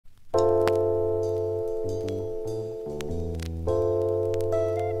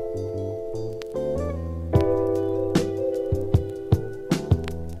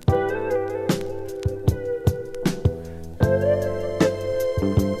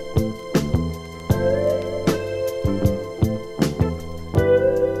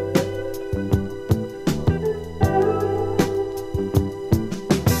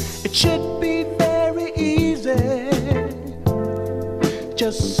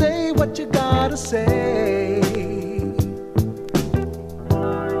say what you gotta say.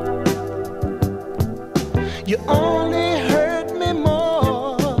 You only hurt me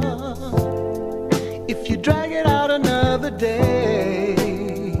more if you drag it out another day.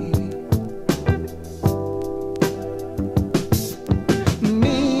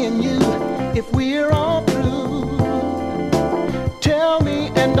 Me and you, if we're all through, tell me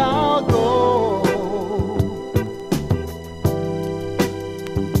and I'll go.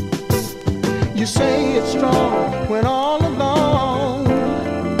 You say it's strong when all along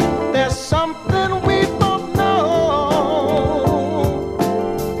there's something we both know.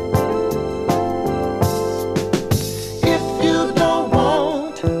 If you don't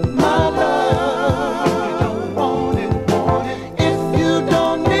want my love, you don't want it, want it. If you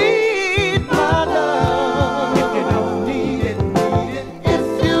don't need my love, if you don't need it, need it. If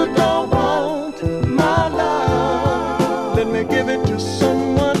you don't want my love, let me give it to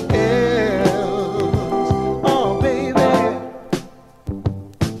someone else. Oh, baby.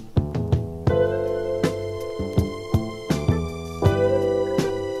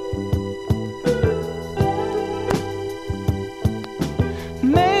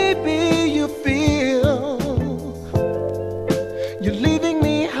 Maybe you feel you're leaving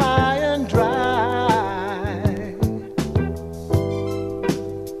me high and dry.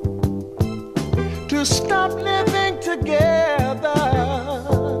 To stop living together,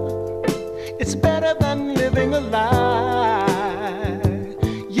 it's better than living a lie.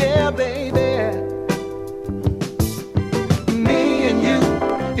 Yeah, baby. Me and you,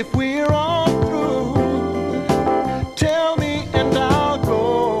 if we're all through, tell me and I'll go.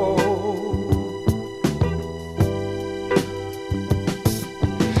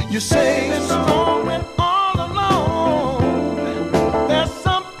 You say it's wrong when all alone there's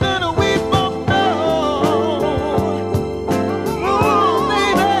something we both know. Ooh,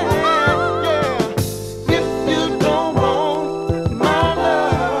 baby, yeah. If you don't want my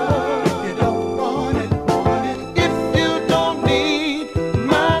love, if you don't want it, want it. If you don't need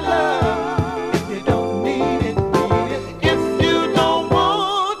my love, if you don't need it, need it. If you don't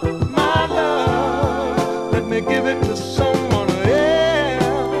want my love, let me give it to someone else.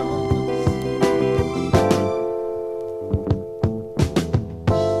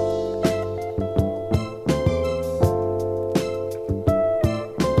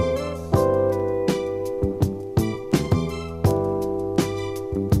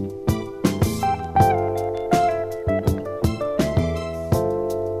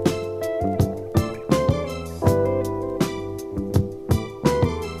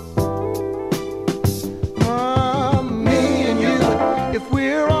 Me and you, if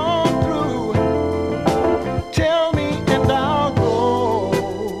we're all through, tell me and I'll go.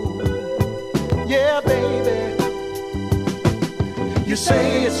 Yeah, baby. You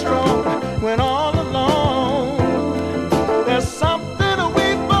say it's strong when all